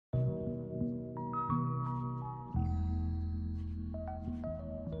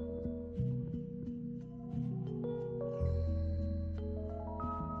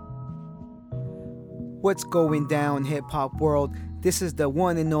What's going down, hip hop world? This is the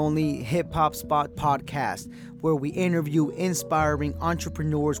one and only Hip Hop Spot podcast, where we interview inspiring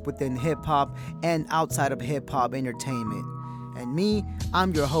entrepreneurs within hip hop and outside of hip hop entertainment. And me,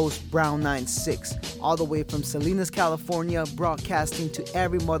 I'm your host, Brown96, all the way from Salinas, California, broadcasting to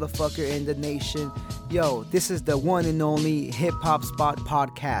every motherfucker in the nation. Yo, this is the one and only Hip Hop Spot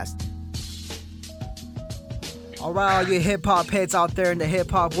podcast. All right, all you hip hop heads out there in the hip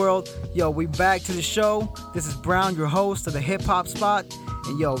hop world, yo, we back to the show. This is Brown, your host of the Hip Hop Spot.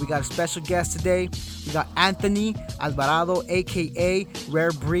 And yo, we got a special guest today. We got Anthony Alvarado, aka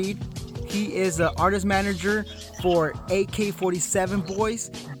Rarebreed. He is an artist manager for AK-47 Boys.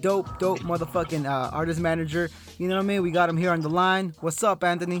 Dope motherfucking artist manager. You know what I mean? We got him here on the line. What's up,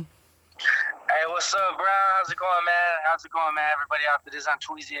 Anthony? Hey, what's up, Brown? How's it going, man? Everybody out there, this is on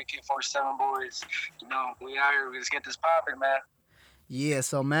Tweezy, AK-47 Boys. You know, we out here. Let's get this popping, man. Yeah,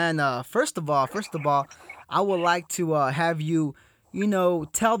 so, man, first of all, I would like to have you,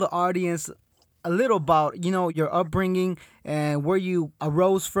 tell the audience a little about, your upbringing and where you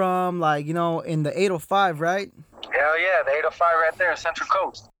arose from, like, in the 805, right? Hell yeah, the 805 right there, Central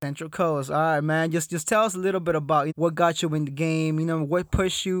Coast. Central Coast. All right, man. Just tell us a little bit about what got you in the game, what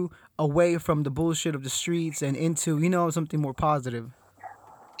pushed you away from the bullshit of the streets and into, something more positive.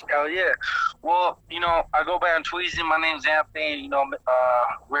 Hell yeah. Well, I go by on Tweezy. My name's Anthony,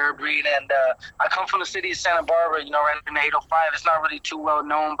 Rarebreed, and I come from the city of Santa Barbara, right in the 805. It's not really too well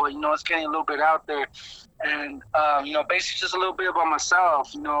known, but, it's getting a little bit out there. And, basically just a little bit about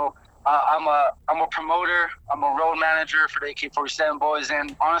myself, I'm a promoter. I'm a road manager for the AK-47 Boys,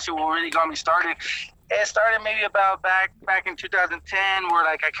 and honestly, what really got me started, it started maybe about back in 2010, where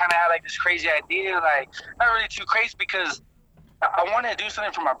like I kind of had like this crazy idea, like not really too crazy because I wanted to do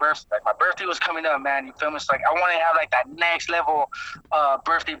something for my birthday. Like my birthday was coming up, man. You feel me? It's like I wanted to have like that next level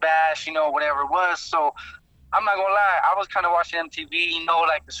birthday bash, whatever it was. So I'm not gonna lie, I was kind of watching MTV,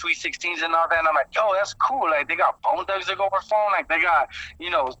 like the Sweet 16s and all that, and I'm like, yo, that's cool. Like, they got Bone Thugs that go perform, like, they got,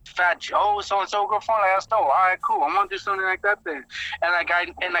 Fat Joe, so-and-so go perform, like, that's dope. All right, cool. I want to do something like that then. And, I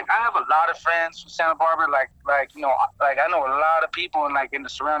have a lot of friends from Santa Barbara, like, I know a lot of people in the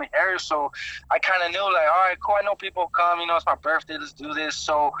surrounding area, so I kind of knew, like, all right, cool, I know people come, it's my birthday, let's do this.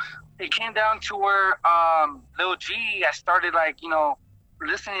 So it came down to where Lil G, I started,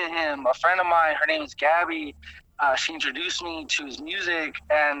 listening to him. A friend of mine, her name is Gabby, she introduced me to his music,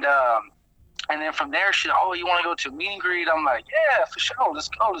 and then from there she, you want to go to a meet and greet? I'm like, yeah, for sure, let's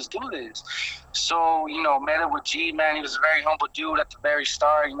go, let's do this. So met up with G, man. He was a very humble dude at the very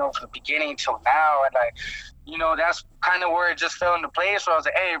start, from the beginning till now, and that's kind of where it just fell into place. So I was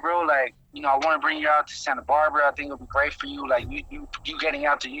like, hey, bro, I want to bring you out to Santa Barbara. I think it'll be great for you, you getting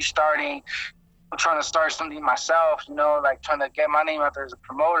out to you starting. I'm trying to start something myself, trying to get my name out there as a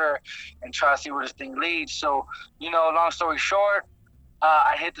promoter and try to see where this thing leads. So, long story short,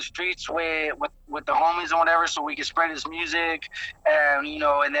 I hit the streets with the homies and whatever so we could spread his music. And,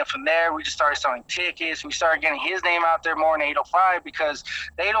 and then from there, we just started selling tickets. We started getting his name out there more in 805 because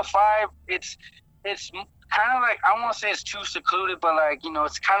the 805, it's kind of like, I don't want to say it's too secluded, but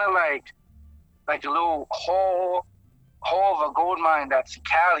it's kind of like a little hole of a gold mine that's in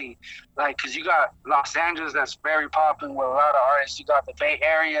Cali, because you got Los Angeles that's very popping with a lot of artists. You got the Bay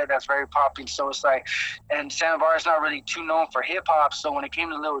Area that's very popping. So it's and Santa Barbara's not really too known for hip hop. So when it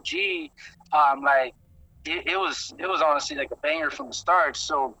came to Lil G, it was honestly like a banger from the start.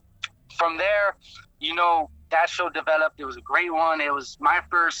 So from there, that show developed. It was a great one. It was my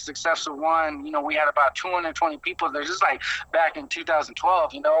first successful one. We had about 220 people there, just back in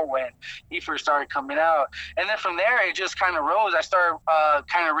 2012, when he first started coming out. And then from there, it just kind of rose. I started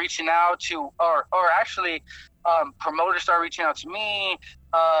kind of reaching out to, or actually, promoters started reaching out to me.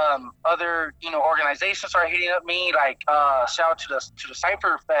 Other organizations started hitting up me. Shout out to the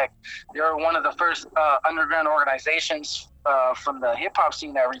Cypher Effect. They were one of the first underground organizations from the hip hop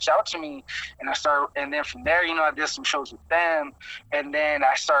scene that reached out to me, and then from there, I did some shows with them, and then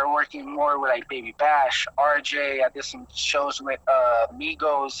I started working more with Baby Bash, RJ. I did some shows with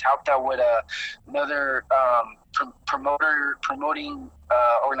Migos, helped out with another promoting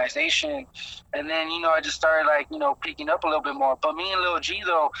organization, and then I just started picking up a little bit more. But me and Lil G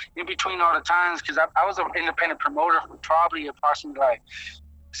though, in between all the times, because I was an independent promoter for probably approximately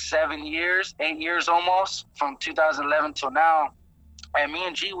 8 years almost, from 2011 till now. And me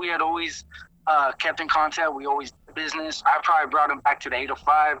and G, we had always kept in contact. We always did business. I probably brought him back to the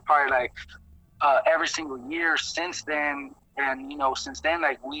 805 probably every single year since then. And since then,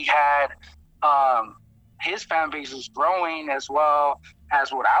 we had his fan base was growing as well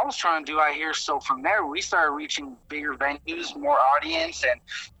as what I was trying to do out here. So from there, we started reaching bigger venues, more audience,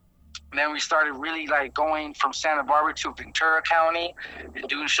 and And then we started really like going from Santa Barbara to Ventura County and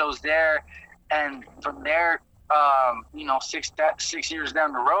doing shows there. And from there, 6 years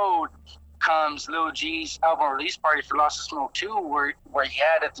down the road comes Lil G's album release party for Lost to Smoke 2, where he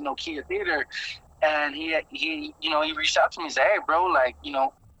had at the Nokia Theater. And he reached out to me and said, hey, bro, like, can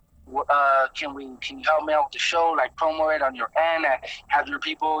you help me out with the show, like promo it on your end, and have your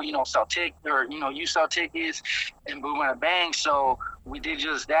people, sell tickets, or you sell tickets, and boom and a bang. So we did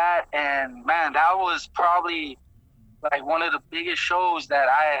just that, and man, that was probably like one of the biggest shows that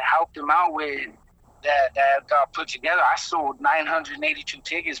I helped him out with, that got put together. I sold 982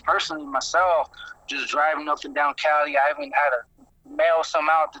 tickets personally myself, just driving up and down Cali. I even had to mail some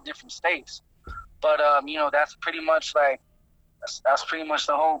out to different states. But that's pretty much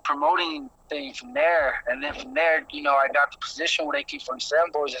the whole promoting thing from there. And then from there, I got the position with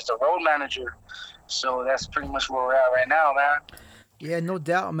AK-47 Boys as the road manager. So that's pretty much where we're at right now, man. Yeah, no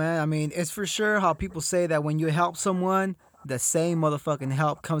doubt, man. I mean, it's for sure how people say that when you help someone, the same motherfucking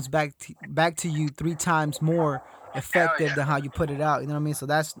help comes back to you 3 times more effective than how you put it out. You know what I mean? So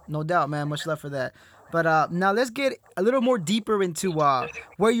that's no doubt, man. Much love for that. But now let's get a little more deeper into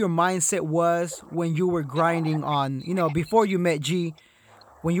where your mindset was when you were grinding on, before you met G,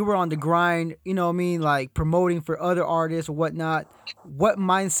 when you were on the grind, you know what I mean, like promoting for other artists or whatnot. What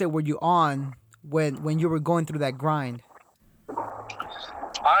mindset were you on when you were going through that grind?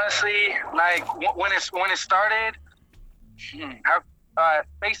 Honestly, like when it started,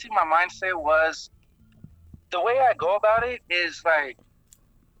 basically my mindset was, the way I go about it is like,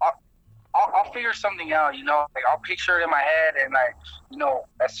 I'll figure something out, like I'll picture it in my head, and like,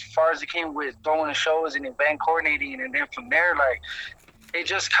 as far as it came with going to shows and event coordinating, and then from there, like, it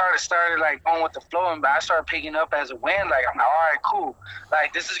just kind of started like on with the flow, and I started picking up as it went. Like, I'm like, all right, cool.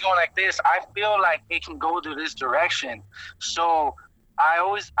 Like, this is going like this. I feel like it can go to this direction. So I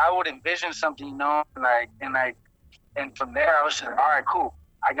would envision something, and from there I was just like, all right, cool.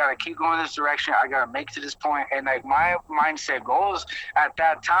 I gotta keep going this direction. I gotta make it to this point. And like my mindset goals at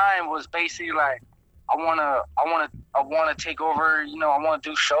that time was basically like, I wanna take over. I wanna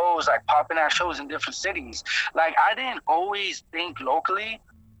do shows, like popping at shows in different cities. Like, I didn't always think locally.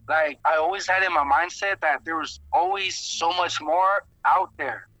 Like, I always had in my mindset that there was always so much more out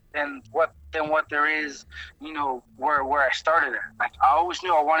there than what there is, where I started at. Like, I always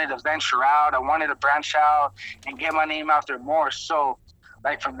knew I wanted to venture out. I wanted to branch out and get my name out there more. So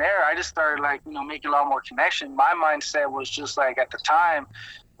like from there, I just started like, making a lot more connection. My mindset was just like, at the time,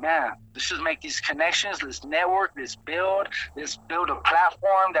 man, let's just make these connections. Let's network. Let's build a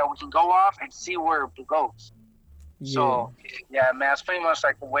platform that we can go off and see where it goes. Yeah. So yeah, man, it's pretty much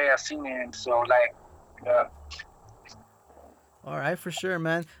like the way I seen it. And so like, All right, for sure,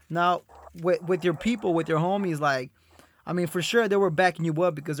 man. Now, with your people, with your homies, like, I mean, for sure they were backing you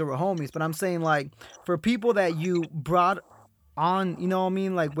up because they were homies. But I'm saying, like, for people that you brought on, you know what I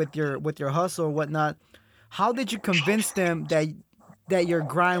mean, like with your hustle or whatnot, how did you convince them that your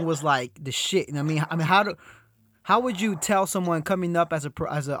grind was like the shit? And I mean, how would you tell someone coming up as an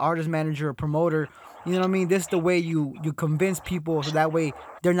artist manager or promoter, you know what I mean, this is the way you convince people, so that way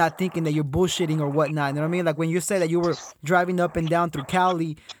they're not thinking that you're bullshitting or whatnot. You know what I mean? Like when you said that you were driving up and down through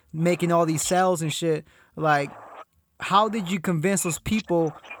Cali, making all these sales and shit, like how did you convince those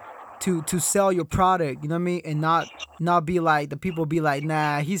people to sell your product, you know what I mean, and not be like, the people be like,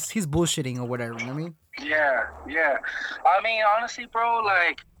 nah, he's bullshitting or whatever, you know what I mean? Yeah. I mean, honestly, bro,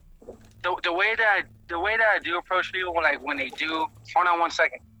 like the way that I do approach people when they do, hold on one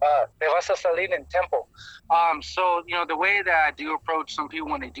second. Te vas a salir en tempo. So the way that I do approach some people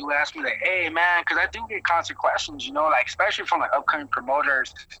when they do ask me, like, hey man, because I do get constant questions, like especially from like upcoming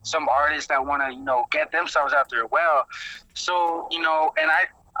promoters, some artists that want to get themselves out there well. So and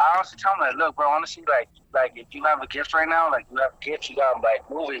I also tell them, like, look, bro, honestly, like if you have a gift right now, like you have a gift, you gotta like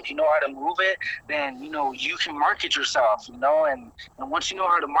move it. If you know how to move it, then you can market yourself, and once you know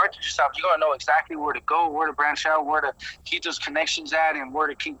how to market yourself, you're gonna know exactly where to go, where to branch out, where to keep those connections at, and where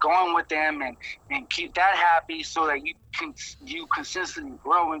to keep going with them, and keep that happy, so that you consistently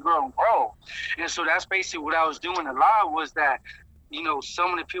grow and grow and grow. And so that's basically what I was doing a lot, was that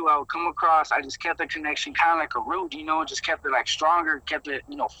some of the people I would come across, I just kept the connection kind of like a root, just kept it like stronger, kept it,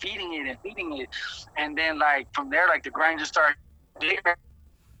 feeding it. And then like from there, like the grind just started bigger.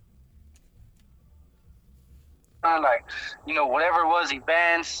 Like, whatever it was,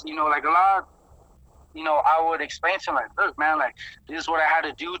 events, like a lot, I would explain to them, like, look, man, like, this is what I had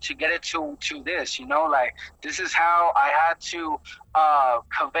to do to get it to this, like, this is how I had to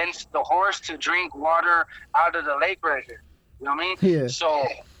convince the horse to drink water out of the lake right here. You know what I mean? Yeah. So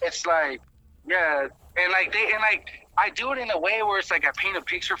it's like, yeah, and I do it in a way where it's like I paint a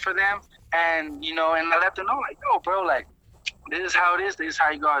picture for them, and and I let them know like, yo, bro, like this is how it is. This is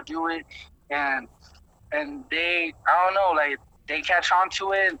how you gotta do it, and they, I don't know, like they catch on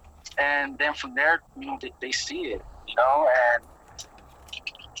to it, and then from there, they see it, and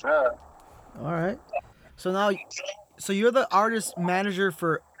All right. So now, so you're the artist manager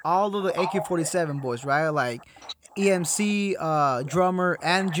for all of the AK-47 boys, right? Like EMC, drummer,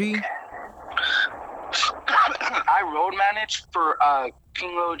 and G. I road manage for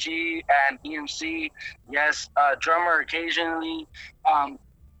King OG and EMC. Yes, drummer occasionally, um,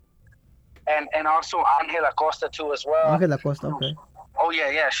 and also Angel Acosta too as well. Okay, La Costa. Okay. Oh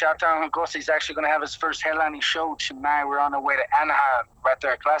yeah. Shout out to Acosta. He's actually gonna have his first headlining show tonight. We're on our way to Anaheim, right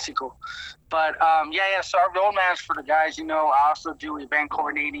there at Classical. But yeah. So I road manage for the guys. I also do event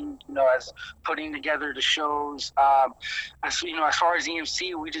coordinating. As putting together the shows. As far as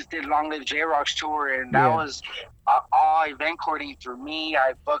EMC, we just did Long Live J Rock's tour, and that was all event coordinating through me.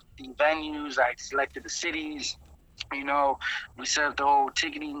 I booked the venues. I selected the cities. We set up the whole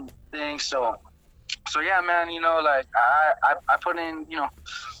ticketing thing. So yeah, man. Like I put in. Yep.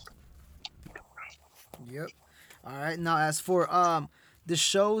 All right. Now, as for the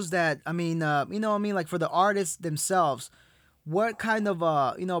shows that like for the artists themselves, what kind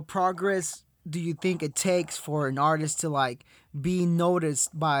of progress do you think it takes for an artist to like be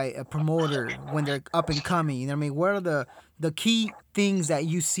noticed by a promoter when they're up and coming? You know what I mean? What are the key things that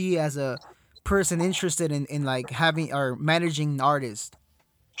you see as a person interested in like having or managing an artist?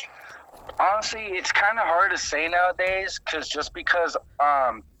 Honestly, it's kind of hard to say nowadays, because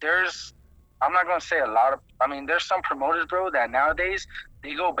there's, I'm not gonna say a lot of. I mean, there's some promoters, bro, that nowadays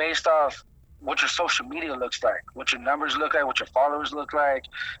they go based off what your social media looks like, what your numbers look like, what your followers look like,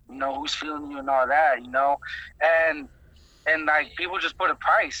 who's feeling you and all that, and like people just put a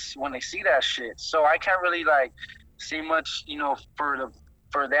price when they see that shit. So I can't really like see much, for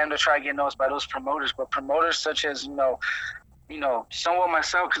them to try to get noticed by those promoters, but promoters such as someone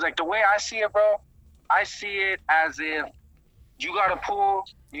myself, because like the way I see it, bro, I see it as if you got a pool,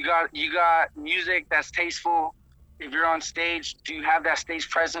 you got music that's tasteful. If you're on stage, do you have that stage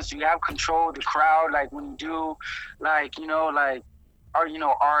presence? Do you have control of the crowd? Like when you do, like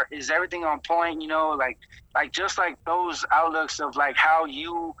is everything on point? Like just like those outlooks of like how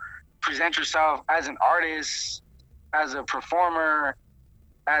you present yourself as an artist, as a performer,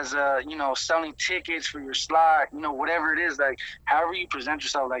 as a selling tickets for your slot, whatever it is, like however you present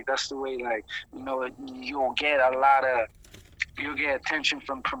yourself, like that's the way, like you'll get attention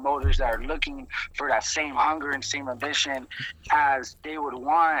from promoters that are looking for that same hunger and same ambition as they would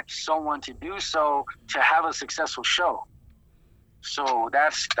want someone to do so to have a successful show. So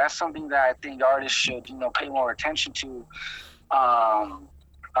that's something that I think artists should pay more attention to. And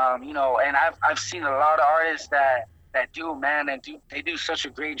I've seen a lot of artists that do, man, and they do such a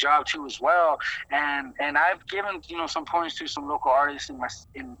great job too as well. And I've given some points to some local artists in the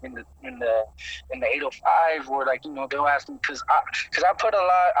 805, where like they'll ask me, because I put a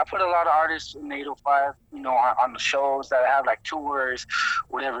lot of artists in the 805 on the shows that have like tours,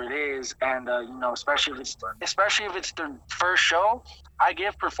 whatever it is, and especially if it's their first show, I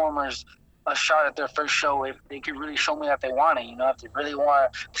give performers a shot at their first show if they could really show me that they want it. If they really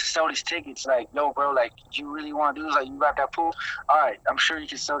want to sell these tickets, like, yo, bro, like, you really want to do this? Like, you got that pool? All right, I'm sure you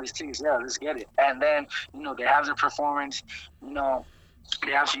can sell these tickets. Yeah, let's get it. And then, they have their performance,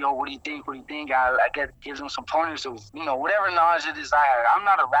 they ask you, yo, what do you think? What do you think? I gives them some pointers of, whatever knowledge it is I have. I'm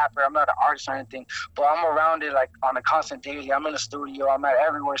not a rapper. I'm not an artist or anything, but I'm around it, like, on a constant daily. I'm in the studio. I'm at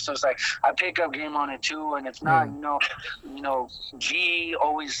everywhere. So it's like, I pick up game on it, too. And it's not, G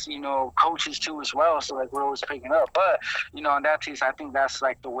always, coaches, too, as well. So, like, we're always picking up. But, in that case, I think that's,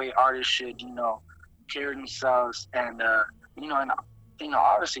 like, the way artists should, carry themselves. And,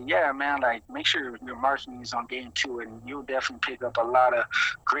 obviously, yeah, man, like, make sure your marketing is on game too, and you'll definitely pick up a lot of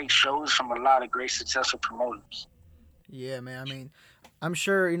great shows from a lot of great successful promoters. Yeah, man. I mean, I'm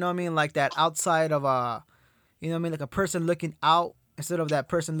sure, like that outside of like a person looking out instead of that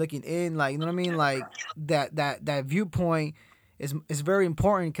person looking in, like, like that viewpoint is very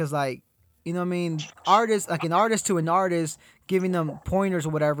important, because like, artists, like an artist to an artist giving them pointers or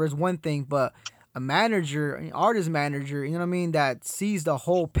whatever is one thing, but a manager, an artist manager, that sees the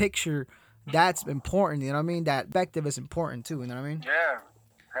whole picture, that's important, that perspective is important too, Yeah.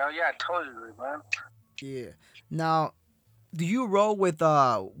 Hell yeah, totally, man. Yeah. Now, do you roll with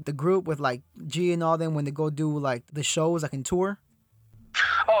the group with like G and all them when they go do like the shows like in tour?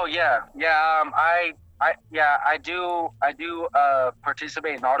 Oh yeah. I do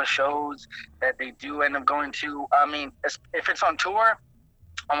participate in all the shows that they do end up going to. I mean, if it's on tour,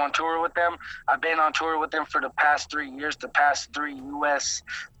 I'm on tour with them. I've been on tour with them for the past 3 years, the past three U.S.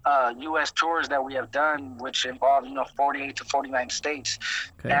 tours that we have done, which involve 48 to 49 states,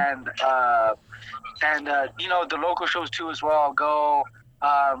 Okay. and the local shows too as well. I'll go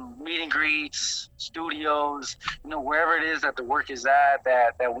meet and greets, studios, wherever it is that the work is at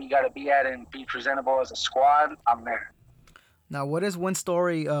that we got to be at and be presentable as a squad. I'm there. Now, what is one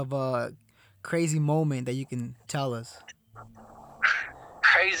story of a crazy moment that you can tell us?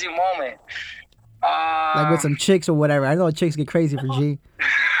 Crazy moment. Like with some chicks or whatever. I know chicks get crazy for G.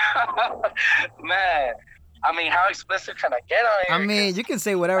 Man, I mean, how explicit can I get on here? I mean, you can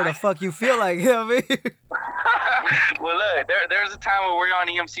say whatever the fuck you feel like. You know what I mean? Well, look, there's a time where we're on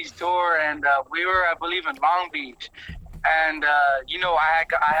EMC's tour, and we were, I believe, in Long Beach. And, I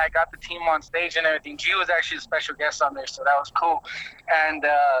had got the team on stage and everything. G was actually a special guest on there, so that was cool. And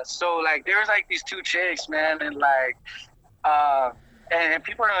so, like, there was, like, these two chicks, man, and, like, and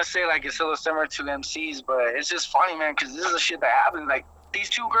people are going to say, like, it's a little similar to MCs, but it's just funny, man, because this is the shit that happened. Like, these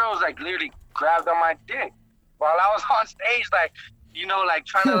two girls, like, literally grabbed on my dick while I was on stage, like, like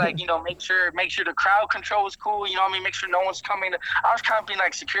trying to like, make sure the crowd control was cool, make sure no one's coming. I was kind of being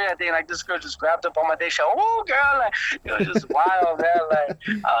like secure that day, like this girl just grabbed up on my dick, oh girl, like it was just wild, man. Like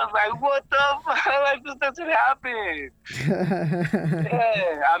I was like, what the fuck? Like this doesn't happen.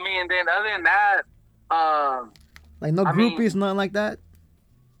 Yeah, I mean, then other than that, like no groupies, nothing like that.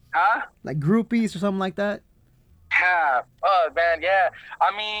 Huh? Like groupies or something like that. Yeah, man, yeah.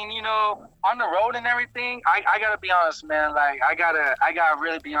 I mean, on the road and everything, I gotta be honest, man. Like, I gotta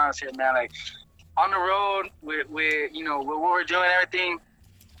really be honest here, man. Like, on the road with with what we're doing and everything,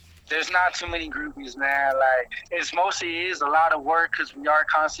 there's not too many groupies, man. Like, it's mostly is a lot of work because we are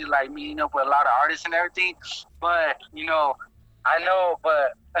constantly like meeting up with a lot of artists and everything. But I know,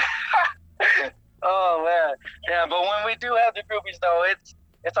 but oh man, yeah. But when we do have the groupies, though,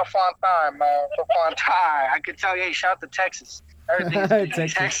 it's a fun time, man. It's a fun time. I could tell you, hey, shout out to Texas.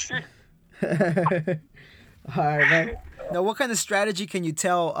 Everything's Texas. All right, man. Now, what kind of strategy can you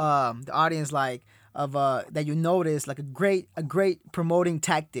tell the audience like of that you notice like a great promoting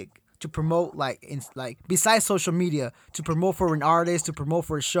tactic to promote like besides social media to promote for an artist, to promote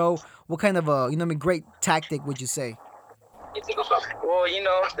for a show? What kind of great tactic would you say? Well,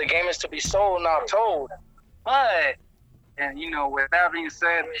 the game is to be sold, not told. But and with that being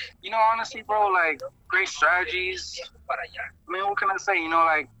said, honestly, bro, like great strategies. I mean, what can I say?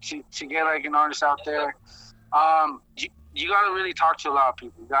 Like to get like an artist out there, you gotta really talk to a lot of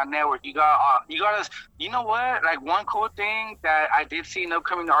people. You gotta network. You gotta. You know what? Like one cool thing that I did see an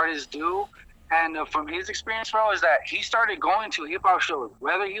upcoming artist do, and from his experience, bro, is that he started going to hip hop shows,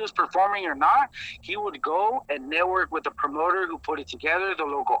 whether he was performing or not. He would go and network with the promoter who put it together, the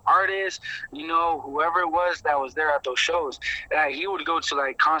local artist, whoever it was that was there at those shows. He would go to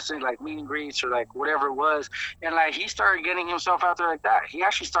like constant like meet and greets or like whatever it was, and like he started getting himself out there like that. He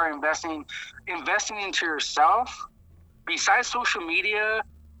actually started investing into yourself, besides social media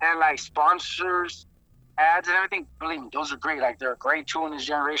and like sponsors, ads and everything. Believe me, those are great. Like they're a great tool in this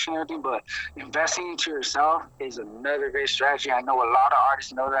generation and everything, but investing into yourself is another great strategy. I know a lot of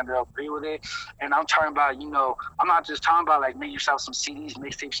artists know that and they'll agree with it. And I'm talking about, I'm not just talking about like make yourself some CDs,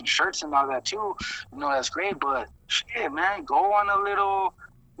 mixtapes and shirts and all that too. That's great, but shit, man, go on a little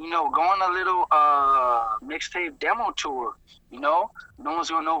mixtape demo tour. No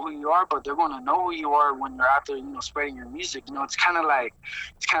one's gonna know who you are, but they're gonna know who you are when you're out there, spreading your music. It's kind of like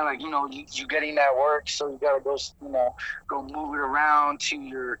you getting that work, so you gotta go move it around to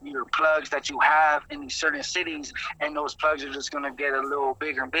your plugs that you have in these certain cities, and those plugs are just gonna get a little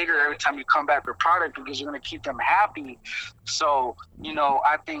bigger and bigger every time you come back with product because you're gonna keep them happy. So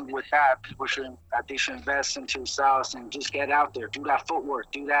I think with that, people should invest into themselves and just get out there, do that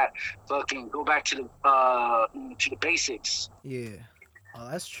footwork, do that fucking go back to the basics. Yeah. Oh,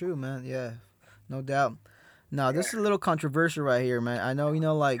 that's true, man. Yeah, no doubt. Now, this is a little controversial right here, man. I know,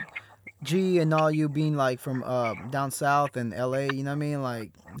 like G and all you being like from down south and LA, you know what I mean?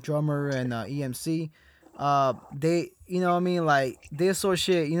 Like drummer and EMC. They, like they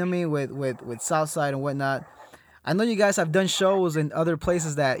associate, with Southside and whatnot. I know you guys have done shows in other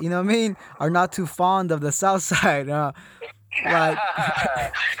places that, are not too fond of the Southside. Like,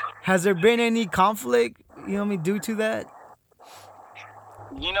 has there been any conflict, due to that?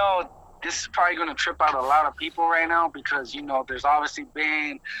 This is probably going to trip out a lot of people right now because, there's obviously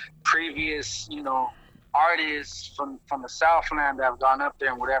been previous, artists from the Southland that have gone up there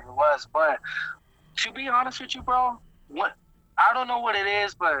and whatever it was. But to be honest with you, bro, I don't know what it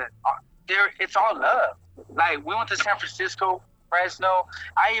is, but it's all love. Like, we went to San Francisco, Fresno.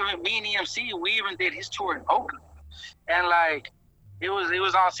 Me and EMC, we even did his tour in Oakland. And, like, it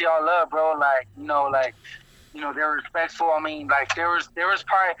was honestly all love, bro. Like, they were respectful. I mean, like there was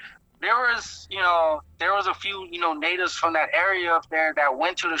probably there was a few natives from that area up there that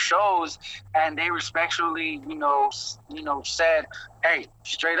went to the shows, and they respectfully said, hey,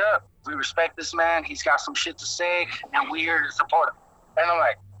 straight up, we respect this man. He's got some shit to say, and we here to support him. And I'm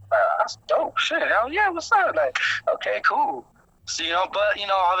like, that's dope shit. Hell yeah, what's up? Like, okay, cool. So but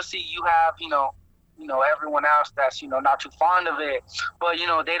obviously you have everyone else that's not too fond of it, but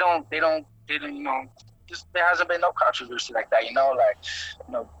they don't just there hasn't been no controversy like that. Like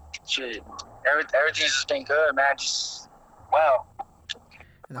you know shit. Everything's just been good, man. Just well.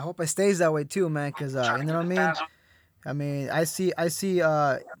 And I hope it stays that way too, man. Cause you know what I mean. I mean, I see, you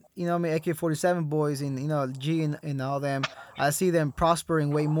know what I mean, AK-47 boys and G and all them. I see them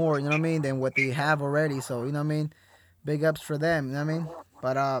prospering way more, you know what I mean, than what they have already. So you know what I mean, big ups for them, you know what I mean.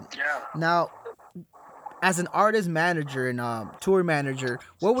 But Yeah, now as an artist manager and tour manager,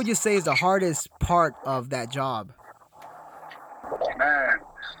 what would you say is the hardest part of that job? man.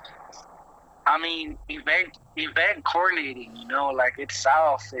 I mean, event coordinating, like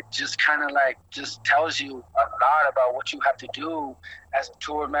itself, it just kind of like just tells you a lot about what you have to do as a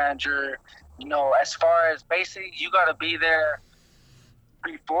tour manager. As far as basically, you got to be there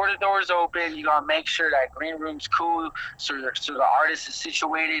before the doors open. You gotta make sure that green room's cool, so the artist is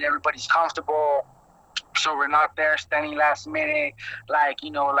situated, everybody's comfortable, so we're not there standing last minute, like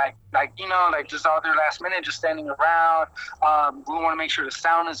just out there last minute, just standing around. We want to make sure the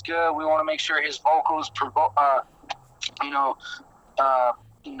sound is good. We want to make sure his vocals you know, uh,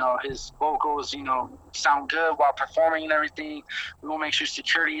 his vocals, sound good while performing and everything. We want to make sure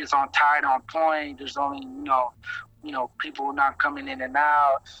security is on tight, on point. There's only, people not coming in and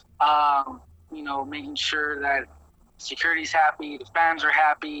out. Making sure that security's happy, the fans are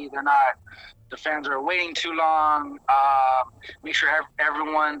happy. The fans are waiting too long. Make sure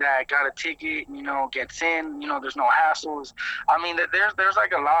everyone that got a ticket, gets in. There's no hassles. I mean, there's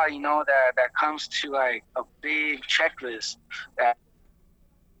like a lot, that comes to like a big checklist that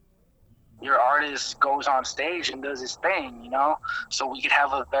your artist goes on stage and does his thing, so we could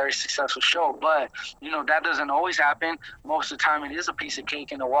have a very successful show. But that doesn't always happen. Most of the time, it is a piece of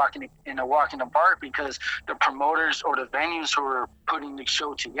cake and a walk in the park, because the promoters or the venues who are putting the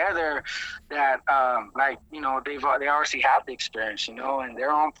show together, that they already have the experience, and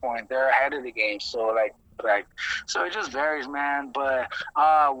they're on point, they're ahead of the game. So so it just varies, man. But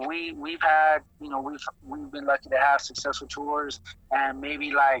we've had we've been lucky to have successful tours, and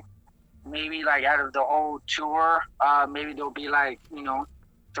maybe out of the whole tour, maybe there'll be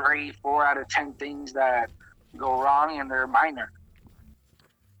 3, 4 out of 10 things that go wrong, and they're minor.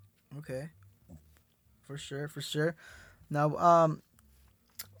 Okay, for sure, for sure. Now,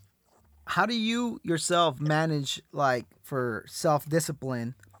 how do you yourself manage like for self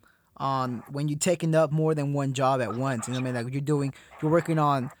discipline on when you're taking up more than one job at once? You know what I mean? Like you're working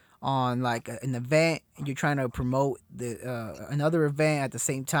on like an event and you're trying to promote the another event at the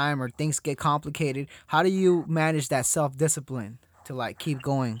same time, or things get complicated. How do you manage that self discipline to like keep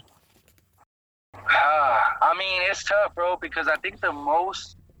going? I mean, it's tough, bro, because I think the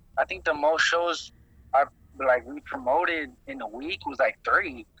most shows I we promoted in a week was like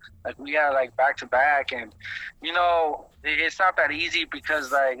 3. Like we had like back to back, and it's not that easy,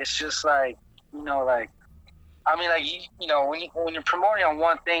 because it's just I mean, when you're promoting on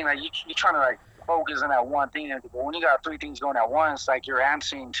one thing, you're trying to focus on that one thing. But when you got 3 things going at once, you're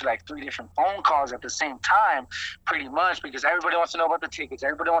answering to 3 different phone calls at the same time, pretty much, because everybody wants to know about the tickets,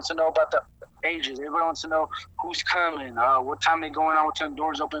 everybody wants to know about the ages, everybody wants to know who's coming, what time they're going on, what time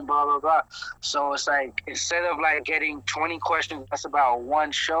doors open, blah blah blah. So it's instead of getting 20 questions that's about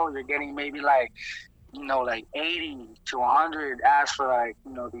one show, you're getting maybe 80 to 100 asked for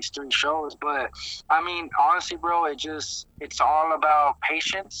these 3 shows. But I mean, honestly, bro, it's all about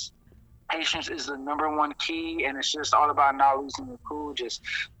patience. Patience is the number one key, and it's just all about not losing your cool, just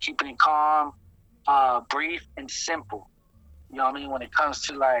keeping it calm, brief, and simple. You know what I mean? When it comes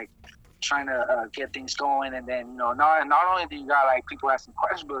to trying to get things going, and then not only do you got people asking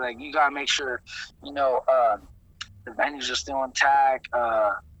questions, but you gotta make sure the venues are still intact.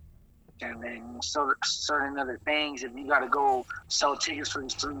 And then certain other things. If you got to go sell tickets for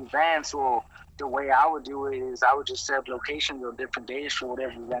these 3 events, well, the way I would do it is I would just set locations on different days for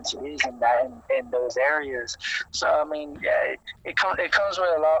whatever events it is in those areas. So I mean, yeah, it comes with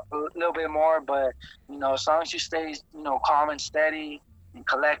a little bit more, but as long as you stay calm and steady and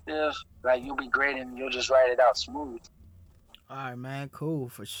collective, you'll be great, and you'll just ride it out smooth. All right, man. Cool,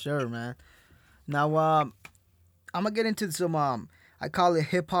 for sure, man. Now, I'm gonna get into some I call it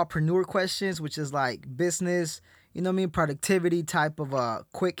hip hoppreneur questions, which is like business, you know what I mean, productivity type of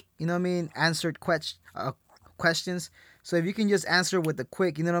quick, you know what I mean, answered questions. So if you can just answer with a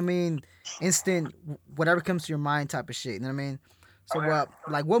quick, you know what I mean, instant, whatever comes to your mind type of shit, you know what I mean. So Okay.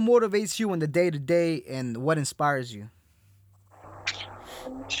 like what motivates you in the day to day, and what inspires you?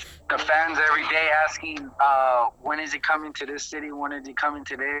 The fans every day asking, when is he coming to this city? When is he coming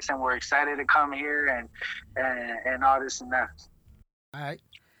to this? And we're excited to come here and all this and that. All right.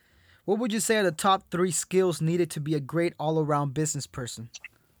 What would you say are the top three skills needed to be a great all around business person?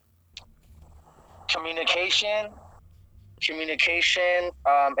 Communication,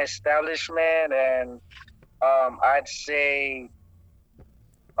 establishment, and I'd say,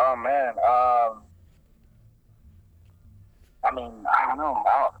 oh man, I mean, I don't know,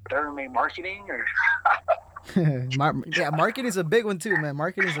 third maybe marketing or. Yeah, marketing is a big one too, man.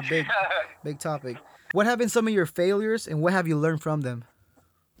 Marketing is a big topic. What have been some of your failures, and what have you learned from them?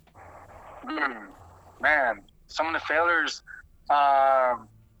 Man, some of the failures, um,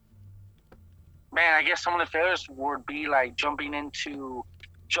 man, I guess some of the failures would be like jumping into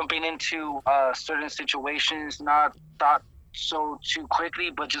certain situations, not thought so too quickly,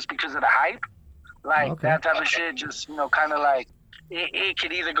 but just because of the hype, like Okay. that type of shit. Just kind of like it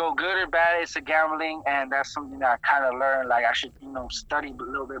could either go good or bad. It's a gambling, and that's something that I kind of learned. Like I should study a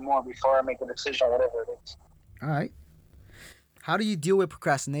little bit more before I make a decision, whatever it is. All right. How do you deal with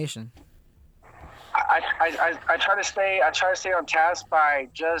procrastination? I try to stay on task by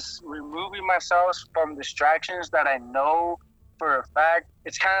just removing myself from distractions that I know for a fact.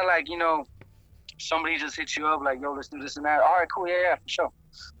 It's kind of like somebody just hits you up like, yo, let's do this and that. All right, cool, yeah, for sure.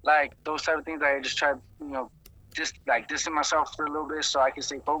 Like those type of things, I just try just like distance myself for a little bit so I can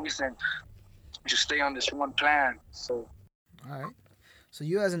stay focused and just stay on this one plan. So All right. So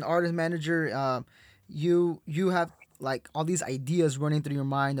you as an artist manager, you have like all these ideas running through your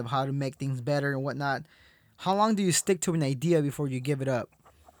mind of how to make things better and whatnot. How long do you stick to an idea before you give it up?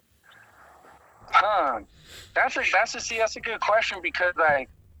 huh. That's a good question because like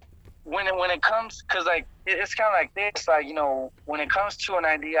when it comes because like it's kind of like this, like when it comes to an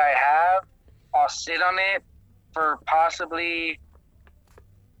idea I have, I'll sit on it for possibly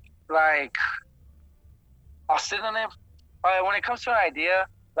like I'll sit on it when it comes to an idea,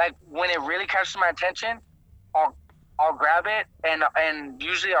 like when it really catches my attention, I'll I'll grab it and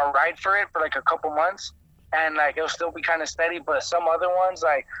usually I'll ride for it for like a couple months and like it'll still be kind of steady. But some other ones,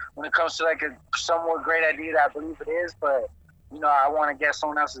 like when it comes to like a somewhat great idea that I believe it is, but I want to get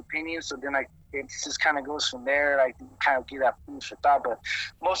someone else's opinion, so then like it just kind of goes from there. Like you kind of give that food for thought. But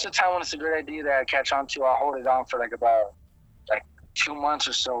most of the time when it's a great idea that I catch on to, I'll hold it on for like about like 2 months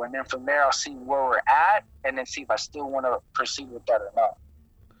or so, and then from there I'll see where we're at, and then see if I still want to proceed with that or not.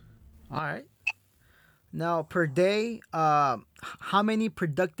 All right. Now, per day, how many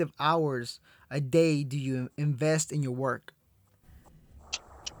productive hours a day do you invest in your work?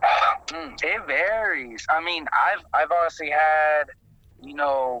 It varies. I mean, I've honestly had, you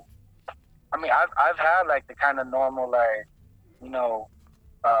know, I've had like the kind of normal like, you know,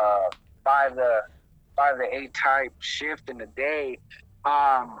 uh, 5 to 8 type shift in the day.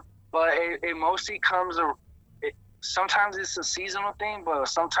 But it mostly comes. Sometimes it's a seasonal thing, but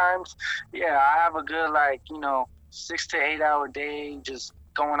sometimes, yeah, I have a good like 6 to 8 hour day, just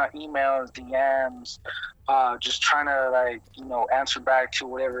going on emails, DMs, just trying to like answer back to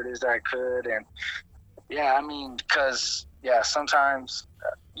whatever it is that I could, and yeah, I mean, because yeah, sometimes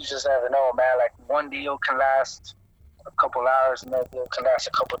you just never know, man. Like one deal can last a couple hours, another deal can last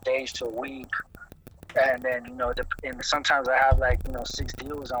a couple days to a week, and then and sometimes I have like 6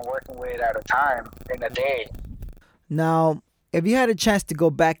 deals I'm working with at a time in a day. Now, if you had a chance to go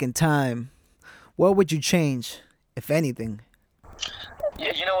back in time, what would you change, if anything?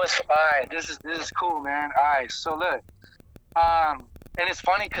 Yeah, it's fine. This is cool, man. All right, so look, and it's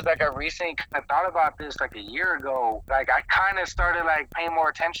funny because like I recently kind of thought about this like a year ago. Like I kind of started like paying more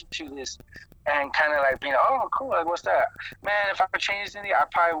attention to this and kind of like being, oh, cool. Like what's that, man? If I could change anything, I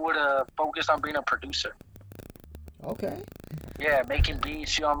probably would have focused on being a producer. Okay. Yeah, making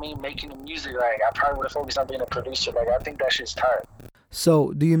beats. You know what I mean? Making the music. Like I probably would have focused on being a producer. Like I think that shit's tired.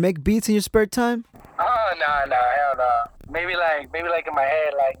 So, do you make beats in your spare time? Oh no, hell no. Maybe like in my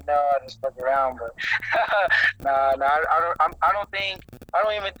head, like no, I just fuck around, but no, I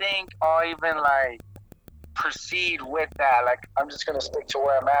don't even think I'll even like proceed with that. Like I'm just gonna stick to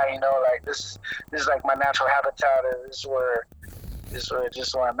where I'm at. Like this is like my natural habitat. This is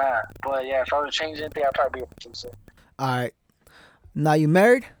where I'm at. But yeah, if I would change anything, I'd probably be a producer. All right. Now, you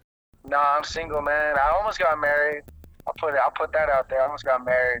married? No, I'm single, man. I almost got married. I'll put that out there. I almost got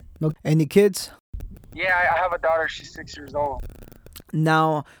married. No. Any kids? Yeah, I have a daughter. She's 6 years old.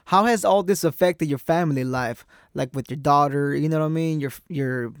 Now, how has all this affected your family life, like with your daughter? You know what I mean?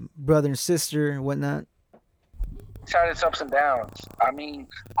 Your brother and sister and whatnot. It's had its ups and downs. I mean,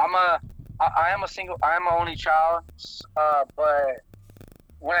 I'm a, I am a single, I am my only child. But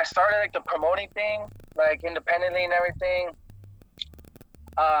when I started like the promoting thing, like independently and everything,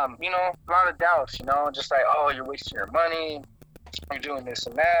 a lot of doubts. Just like, oh, you're wasting your money, you're doing this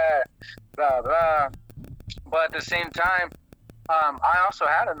and that, blah blah. But at the same time, I also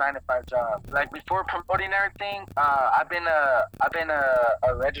had a 9 to 5 job. Like before promoting everything, I've been a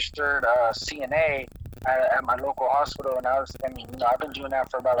registered CNA at my local hospital, and I've been doing that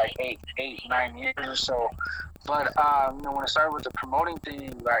for about like 9 years or so. But when I started with the promoting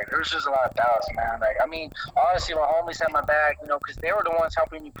thing, like there was just a lot of doubts, man. Like I mean, honestly, my homies had my back, because they were the ones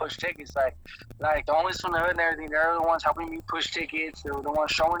helping me push tickets. Like the homies from the hood and everything, they were the ones helping me push tickets. They were the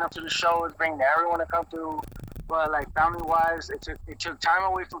ones showing up to the shows, bringing everyone to come through. But like family wise, it took time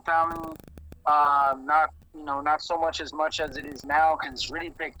away from family. Not so much as it is now, because it's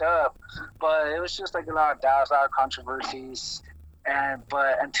really picked up. But it was just like a lot of doubts, a lot of controversies,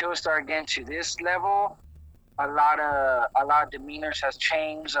 but until it started getting to this level, a lot of demeanors has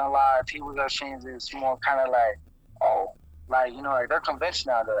changed, and a lot of people have changed. It's more kind of like, oh, like like they're convinced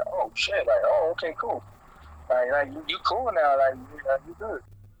now that, oh shit, like, oh, okay, cool, like you cool now, like you good.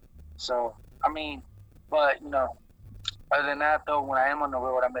 So I mean, but other than that, though, when I am on the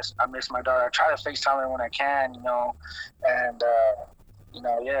road, I miss my daughter. I try to FaceTime her when I can, and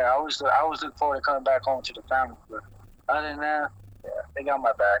yeah, I always look forward to coming back home to the family. But other than that, yeah, they got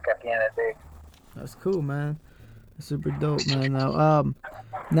my back at the end of the day. That's cool, man. That's super dope, man.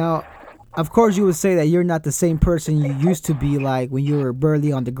 Now, of course, you would say that you're not the same person you used to be, like when you were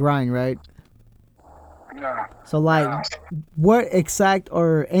barely on the grind, right? No, So, like, no. what exact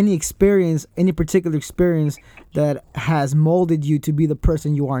or any particular experience that has molded you to be the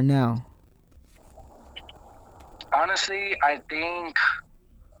person you are now? Honestly, I think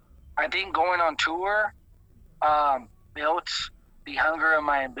going on tour built the hunger and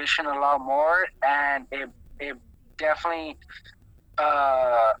my ambition a lot more, and it definitely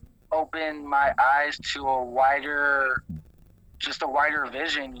uh, opened my eyes to just a wider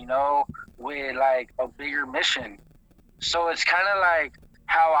vision, with like a bigger mission. So it's kind of like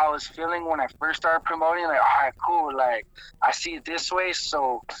how I was feeling when I first started promoting. Like, all right, cool. Like, I see it this way,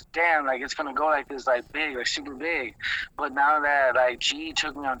 so damn, like it's gonna go like this, like big, like super big. But now that like G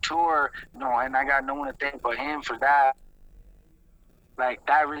took me on tour, and I got no one to thank but him for that. Like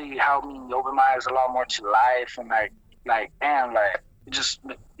that really helped me open my eyes a lot more to life, and like damn, like it just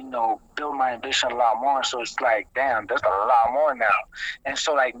build my ambition a lot more. So it's like, damn, there's a lot more now. And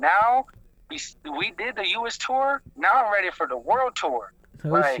so like now we did the US tour. Now I'm ready for the world tour. Oh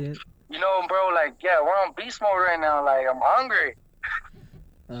Like, shit. bro, like, yeah, we're on beast mode right now. Like, I'm hungry.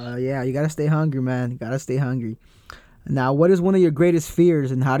 Yeah, you gotta stay hungry, man. You gotta stay hungry. Now, what is one of your greatest fears,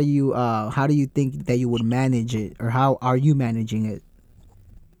 and how do you think that you would manage it, or how are you managing it?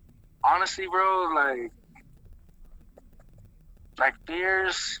 Honestly, bro, like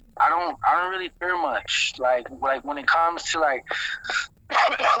fears, I don't really fear much. Like when it comes to like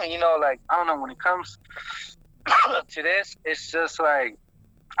like I don't know, when it comes to this, it's just like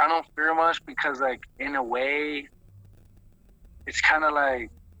I don't fear much, because like in a way it's kind of like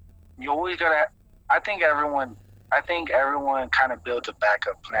you always gotta. I think everyone kind of builds a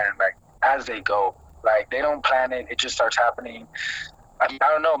backup plan, like as they go. Like they don't plan it; it just starts happening. I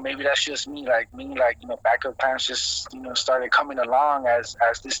don't know. Maybe that's just me. Like backup plans just started coming along as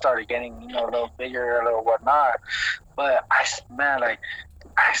this started getting a little bigger, a little whatnot. But man, like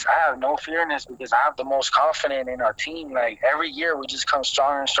I have no fear in this, because I have the most confident in our team. Like every year we just come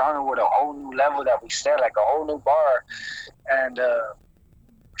stronger and stronger with a whole new level that we set, like a whole new bar. And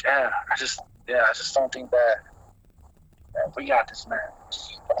I just don't think that we got this, man.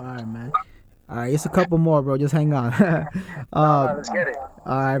 All right, man. All right, it's a couple more, bro. Just hang on. No, let's get it.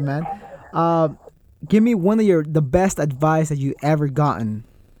 All right, man. Um, Give me one of the best advice that you ever gotten.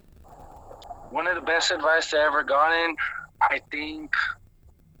 One of the best advice I ever gotten, I think,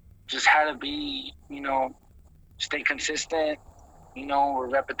 just had to be, stay consistent,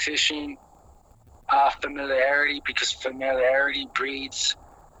 with repetition, familiarity, because familiarity breeds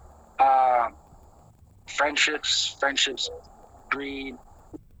uh, friendships. Friendships breed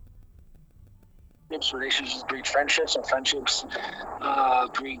relationships breed friendships, and friendships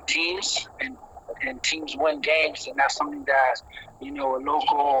breed teams, and teams win games. And that's something that a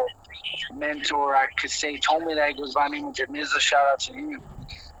local mentor, I could say, told me. That goes by name of Jamiza. Shout out to him.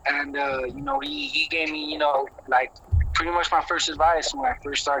 And he gave me like pretty much my first advice when I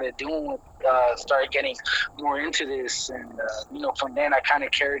first started started getting more into this. And, from then I kind of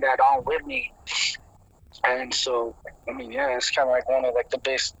carried that on with me. And so, I mean, yeah, it's kind of like one of like the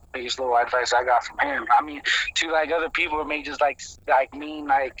biggest little advice I got from him. I mean, to like other people, it may just like mean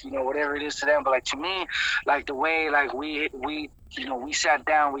like, whatever it is to them. But like to me, like the way like we sat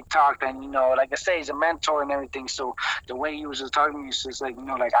down, we talked, and like I say, he's a mentor and everything. So the way he was just talking to me was just like,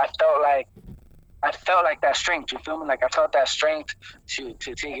 like I felt like that strength. You feel me? Like I felt that strength to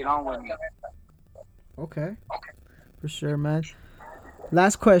take it on with me. Okay. For sure, man.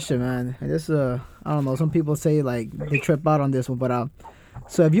 Last question, man. And this I don't know. Some people say like they trip out on this one, but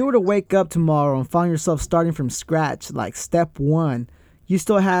so if you were to wake up tomorrow and find yourself starting from scratch, like step one, you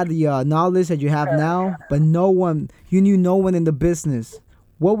still had the knowledge that you have now, but you knew no one in the business.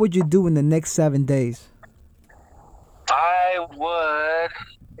 What would you do in the next 7 days? I would,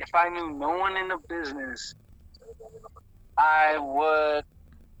 if I knew no one in the business, I'd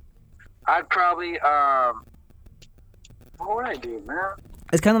probably what would I do, man?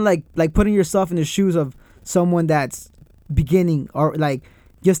 It's kind of like putting yourself in the shoes of someone that's beginning or like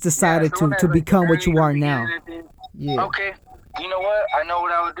just decided to become what you are now. Yeah. Okay. You know what? I know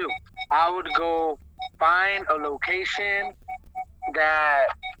what I would do. I would go find a location that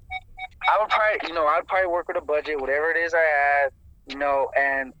I would probably work with a budget, whatever it is I had,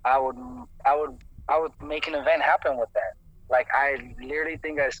 and I would make an event happen with that. Like I literally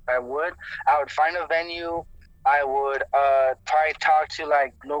think I would find a venue. I would probably talk to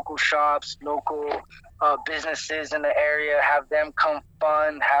like local shops, local businesses in the area, have them come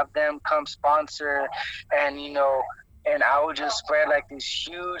fund, have them come sponsor, and and I would just spread like this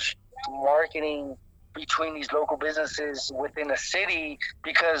huge marketing between these local businesses within the city,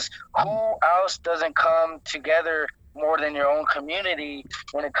 because who else doesn't come together more than your own community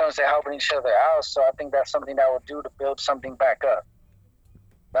when it comes to helping each other out? So I think that's something that I would do to build something back up.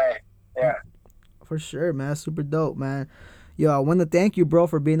 Right. Yeah. For sure, man. Super dope, man. Yo, I want to thank you, bro,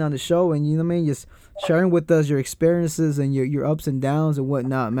 for being on the show and, just sharing with us your experiences and your ups and downs and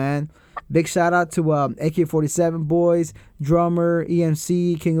whatnot, man. Big shout out to AK-47 boys, drummer,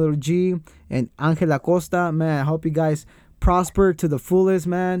 EMC, King Little G, and Angel Acosta. Man, I hope you guys prosper to the fullest,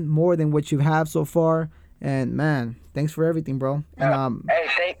 man, more than what you have so far. And, man, thanks for everything, bro. And,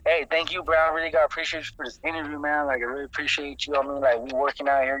 thank you, bro. I really appreciate you for this interview, man. Like, I really appreciate you. I mean, like, we working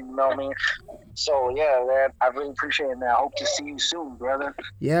out here, you know what I mean? So, yeah, man, I really appreciate it, man. I hope to see you soon, brother.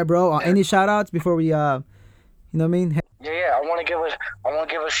 Yeah, bro. Any shout-outs before we, you know what I mean? Yeah. I want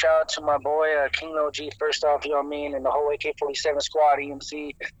to give a shout out to my boy King OG. First off, you know what I mean, and the whole AK-47 squad,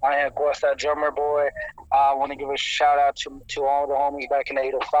 EMC. I have Guasta drummer boy. I want to give a shout out to all the homies back in the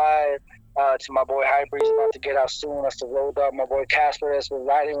 805. To my boy Rarebreed, about to get out soon. That's the road up. My boy Casper that's been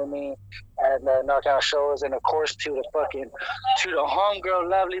riding with me and knocking out shows, and of course to the homegirl,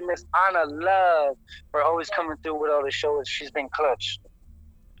 lovely Miss Anna Love, for always coming through with all the shows. She's been clutch.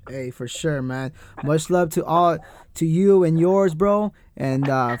 Hey, for sure, man. Much love to you and yours, bro. And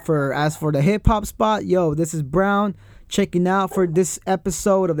as for the hip hop spot, yo, this is Brown checking out for this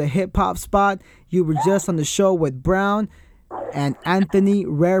episode of the hip hop spot. You were just on the show with Brown and Anthony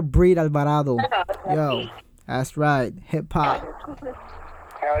Rarebreed Alvarado. Yo, that's right, hip hop.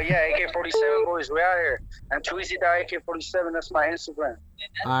 Hell yeah, AK-47 boys, we out here. And Tweezy AK-47, that's my Instagram.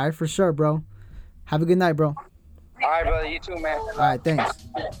 All right, for sure, bro. Have a good night, bro. All right, brother, you too, man. All right, thanks.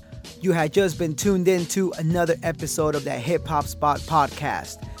 You had just been tuned in to another episode of that Hip Hop Spot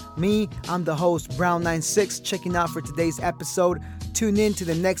podcast. Me, I'm the host, Brown96, checking out for today's episode. Tune in to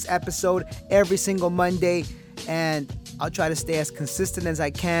the next episode every single Monday, and I'll try to stay as consistent as I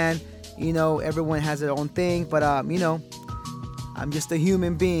can. Everyone has their own thing, but I'm just a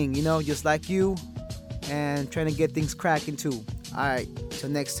human being, just like you, and trying to get things cracking too. All right, till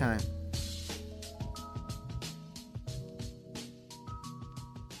next time.